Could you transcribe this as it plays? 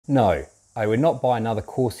No, I would not buy another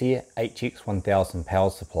Corsair HX1000 power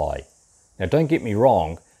supply. Now don't get me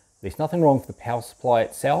wrong, there's nothing wrong with the power supply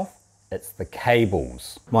itself, it's the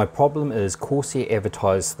cables. My problem is Corsair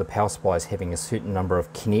advertised the power supply as having a certain number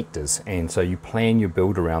of connectors, and so you plan your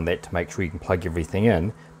build around that to make sure you can plug everything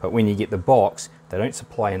in, but when you get the box, they don't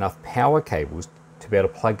supply enough power cables to be able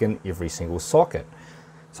to plug in every single socket.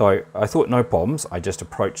 So I thought no problems, I just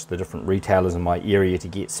approached the different retailers in my area to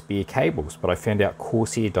get spare cables, but I found out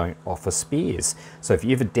Corsair don't offer spares. So if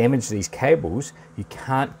you ever damage these cables, you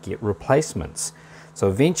can't get replacements. So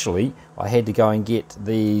eventually I had to go and get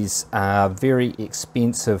these very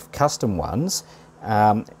expensive custom ones,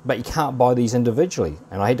 but you can't buy these individually.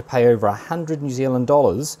 And I had to pay over 100 New Zealand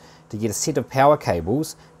dollars to get a set of power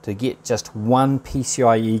cables to get just one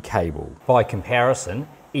PCIe cable. By comparison,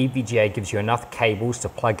 EVGA gives you enough cables to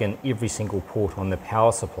plug in every single port on the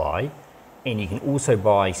power supply, and you can also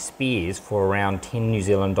buy spares for around 10 New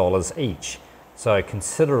Zealand dollars each, so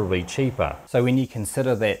considerably cheaper. So when you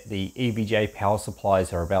consider that the EVGA power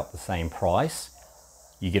supplies are about the same price,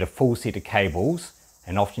 you get a full set of cables,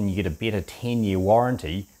 and often you get a better 10-year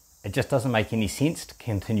warranty, it just doesn't make any sense to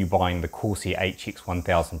continue buying the Corsair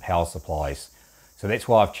HX1000 power supplies. So that's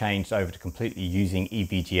why I've changed over to completely using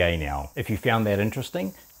EVGA now. If you found that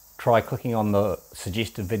interesting, try clicking on the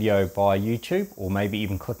suggested video via YouTube, or maybe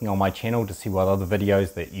even clicking on my channel to see what other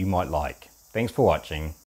videos that you might like. Thanks for watching.